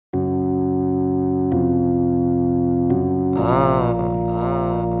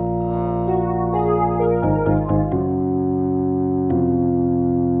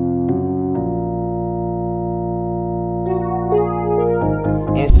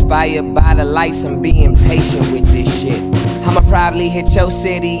Inspired by the lights, I'm being patient with this shit. I'ma probably hit your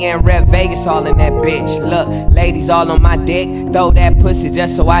city and rep Vegas all in that bitch. Look, ladies all on my dick, throw that pussy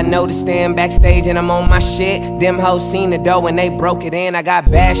just so I know to stand backstage and I'm on my shit. Them hoes seen the dough and they broke it in. I got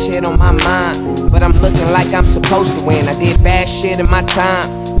bad shit on my mind, but I'm looking like I'm supposed to win. I did bad shit in my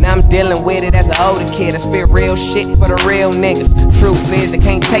time, now I'm dealing with it as an older kid. I spit real shit for the real niggas. Truth is, they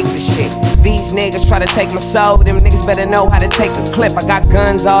can't take the shit. These niggas try to take my soul, them niggas better know how to take a clip. I got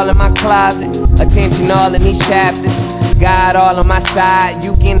guns all in my closet, attention all in these chapters. God all on my side,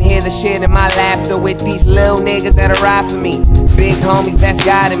 you can hear the shit in my laughter with these little niggas that'll ride for me. Big homies that's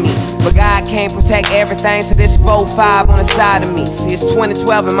guiding me, but God can't protect everything, so this 4-5 on the side of me. See, it's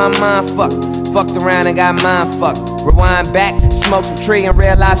 2012 and my mind fucked around and got mind fucked. Rewind back, smoke some tree and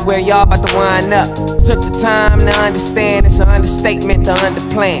realize where y'all about to wind up. Took the time to understand, it's an understatement to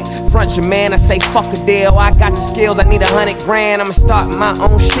underplan. Front your man, I say fuck a deal, I got the skills, I need 100 grand. I'ma start my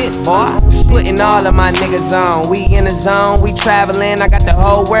own shit, boy. Putting all of my niggas on, we in the zone, we traveling. I got the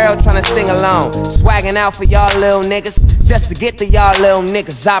whole world tryna sing along. Swagging out for y'all little niggas, just to get to y'all little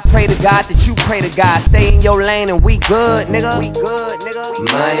niggas. I pray to God that you pray to God. Stay in your lane and we good, nigga. We good,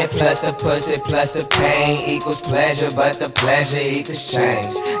 nigga. Money plus the pussy plus the pain equals pleasure, but the pleasure equals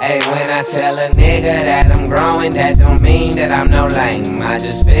change. Hey, when I tell a nigga that I'm growing, that don't mean that I'm no lame. I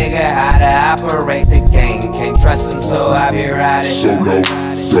just figure how to operate the game. Can't trust him, so I be riding. Solo,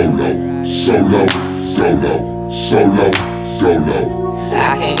 Dolo, solo, Dolo, solo, Dolo.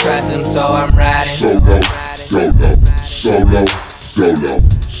 I can't trust him, so I'm riding. Solo, Dolo, solo, Dolo,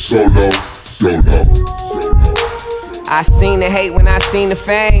 solo, Dolo. I seen the hate when I seen the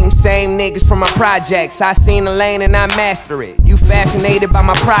fame. Same niggas from my projects. I seen the lane and I master it. You fascinated by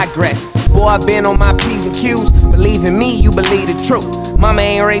my progress. Boy, I been on my P's and Q's. Believe in me, you believe the truth. Mama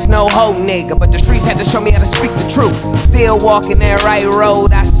ain't raised no hoe nigga, but the streets had to show me how to speak the truth. Still walking that right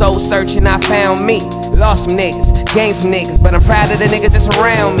road, I soul searching, I found me. Lost some niggas, gained some niggas, but I'm proud of the niggas that's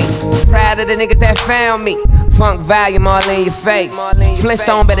around me. Proud of the niggas that found me. Funk volume all in your face.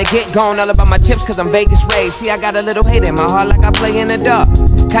 Flintstone better get gone, all about my chips cause I'm Vegas raised. See, I got a little hate in my heart like I play in the dark.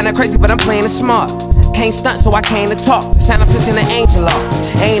 Kinda crazy but I'm playing it smart. Can't stunt so I came to talk. Sound of pissing an angel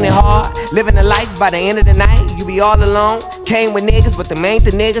off. Ain't it hard? Living a life by the end of the night you be all alone. Came with niggas but them ain't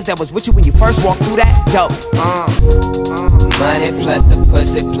the niggas that was with you when you first walked through that door. Money plus the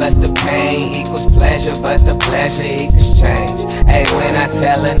pussy plus the pain equals pleasure, but the pleasure equals change. Hey, when I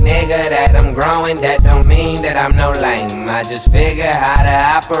tell a nigga that I'm growing, that don't mean that I'm no lame. I just figure how to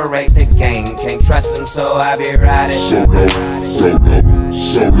operate the game. Can't trust him, so I be riding. Solo, Dolo,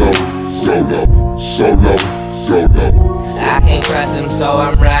 solo, Dolo, solo, Dolo. I can't trust him, so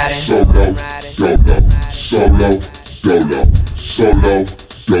I'm riding. Solo, Dolo, solo, Dolo, solo,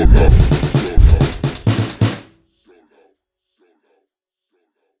 Dolo.